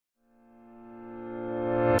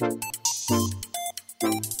How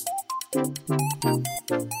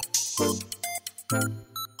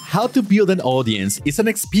to Build an Audience is an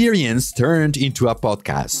experience turned into a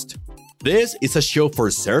podcast. This is a show for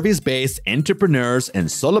service-based entrepreneurs and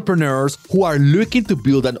solopreneurs who are looking to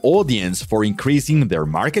build an audience for increasing their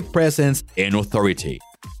market presence and authority.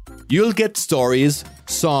 You'll get stories,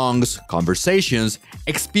 songs, conversations,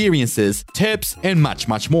 experiences, tips, and much,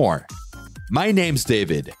 much more. My name's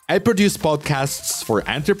David. I produce podcasts for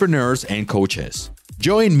entrepreneurs and coaches.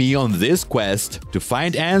 Join me on this quest to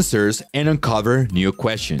find answers and uncover new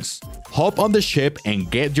questions. Hop on the ship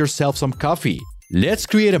and get yourself some coffee. Let's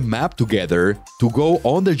create a map together to go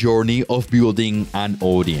on the journey of building an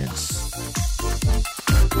audience.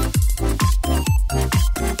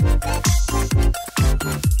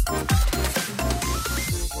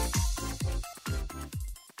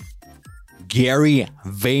 Gary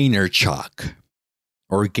Vaynerchuk,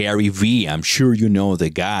 or Gary V. I'm sure you know the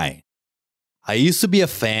guy. I used to be a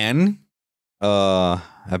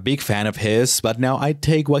big fan of his, but now I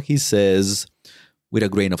take what he says with a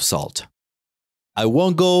grain of salt. I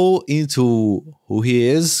won't go into who he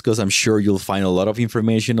is because I'm sure you'll find a lot of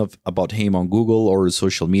information about him on Google or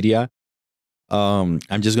social media. I'm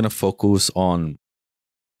just going to focus on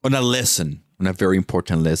a lesson, on a very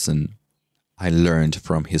important lesson I learned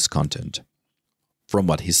from his content, from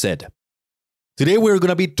what he said. Today, we're going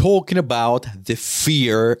to be talking about the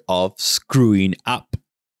fear of screwing up.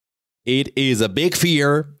 It is a big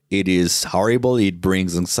fear. It is horrible. It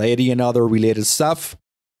brings anxiety and other related stuff.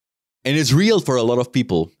 And it's real for a lot of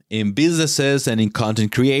people in businesses and in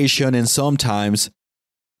content creation. And sometimes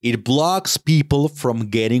it blocks people from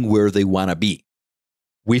getting where they want to be.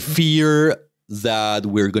 We fear that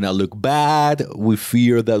we're going to look bad. We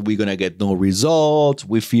fear that we're going to get no results.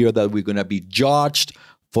 We fear that we're going to be judged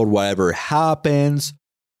for whatever happens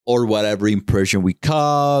or whatever impression we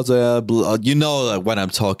cause. You know what I'm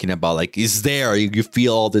talking about. Like, it's there. You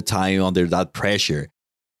feel all the time under that pressure.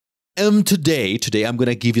 And today I'm going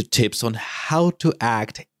to give you tips on how to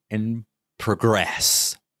act and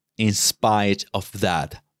progress in spite of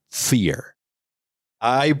that fear.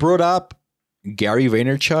 I brought up Gary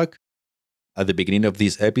Vaynerchuk at the beginning of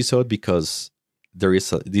this episode because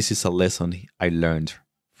this is a lesson I learned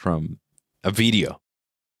from a video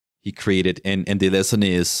he created, and the lesson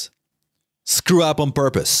is screw up on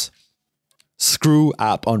purpose. Screw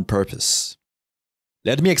up on purpose.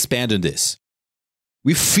 Let me expand on this.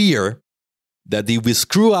 We fear that if we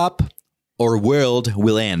screw up, our world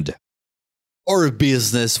will end. Our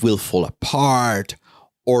business will fall apart.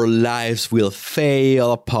 Our lives will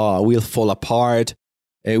fall apart.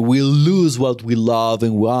 We'll lose what we love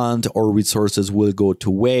and want. Our resources will go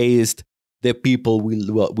to waste. The people we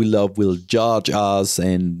love will judge us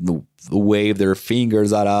and wave their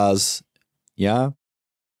fingers at us. Yeah?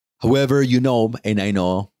 However, you know, and I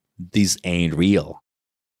know, this ain't real.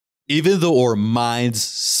 Even though our minds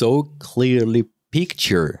so clearly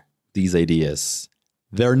picture these ideas,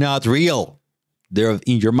 they're not real. They're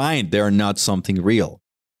in your mind. They're not something real.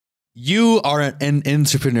 You are an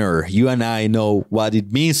entrepreneur. You and I know what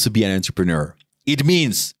it means to be an entrepreneur. It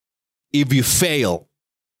means if you fail,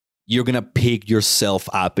 you're going to pick yourself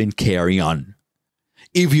up and carry on.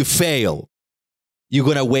 If you fail, you're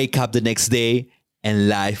going to wake up the next day and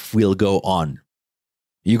life will go on.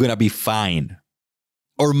 You're going to be fine.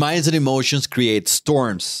 Our minds and emotions create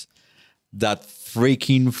storms that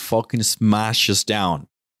freaking fucking smash us down.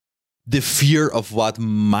 The fear of what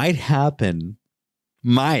might happen.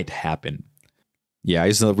 Yeah,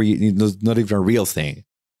 it's not even a real thing.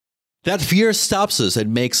 That fear stops us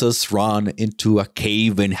and makes us run into a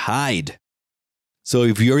cave and hide. So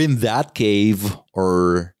if you're in that cave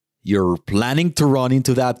or you're planning to run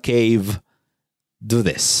into that cave, do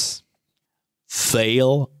this.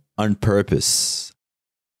 Fail on purpose.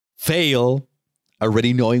 Fail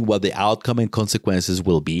already knowing what the outcome and consequences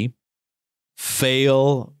will be.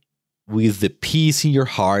 Fail with the peace in your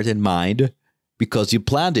heart and mind because you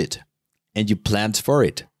planned it and you planned for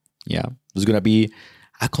it. Yeah, there's going to be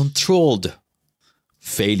a controlled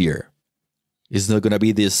failure. It's not going to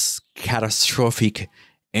be this catastrophic,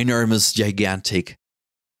 enormous, gigantic,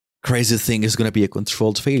 crazy thing. It's going to be a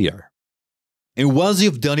controlled failure. And once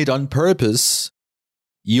you've done it on purpose,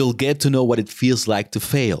 you'll get to know what it feels like to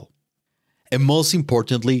fail. And most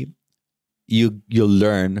importantly, you'll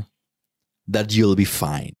learn that you'll be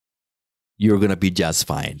fine. You're going to be just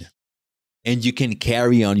fine. And you can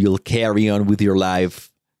carry on. You'll carry on with your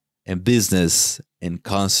life and business and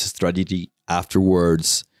constant strategy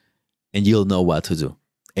afterwards, and you'll know what to do.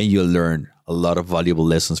 And you'll learn a lot of valuable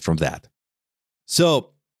lessons from that.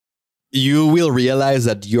 So you will realize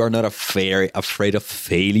that you are not afraid of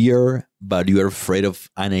failure, but you are afraid of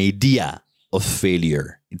an idea of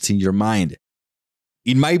failure. It's in your mind.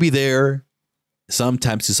 It might be there.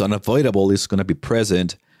 Sometimes it's unavoidable. It's going to be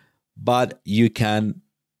present, but you can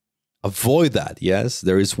avoid that. Yes,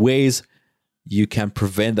 there is ways you can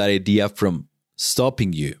prevent that idea from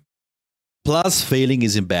stopping you. Plus, failing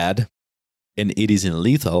isn't bad, and it isn't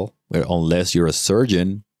lethal, unless you're a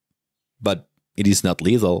surgeon, but it is not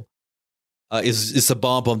lethal. It's a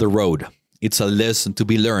bump on the road. It's a lesson to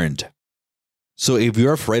be learned. So if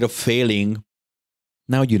you're afraid of failing,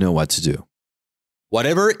 now you know what to do.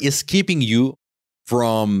 Whatever is keeping you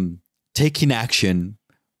from taking action,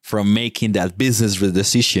 from making that business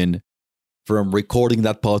decision, from recording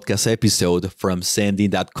that podcast episode, from sending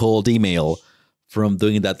that cold email, from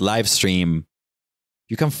doing that live stream,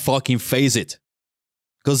 you can fucking face it.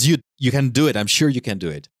 Because you can do it. I'm sure you can do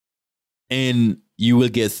it. And you will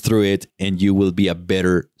get through it, and you will be a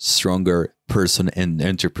better, stronger person and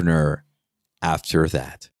entrepreneur after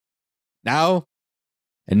that. Now,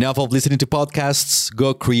 enough of listening to podcasts.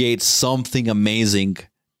 Go create something amazing.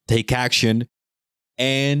 Take action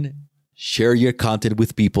and share your content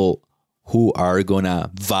with people who are going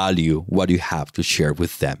to value what you have to share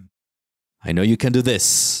with them. I know you can do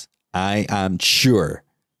this. I am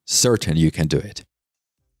certain you can do it.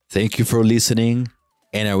 Thank you for listening,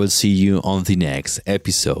 and I will see you on the next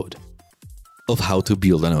episode of How to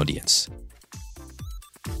Build an Audience.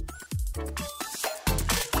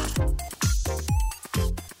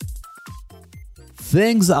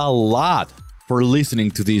 Thanks a lot for listening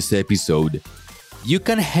to this episode. You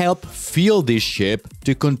can help fuel this ship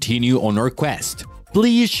to continue on our quest.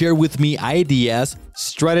 Please share with me ideas,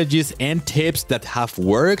 strategies, and tips that have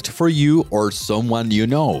worked for you or someone you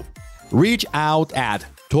know. Reach out at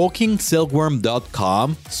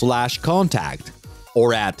talkingsilkworm.com/contact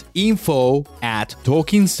or at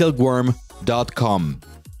info@talkingsilkworm.com.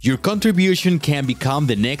 Your contribution can become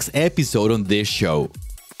the next episode on this show.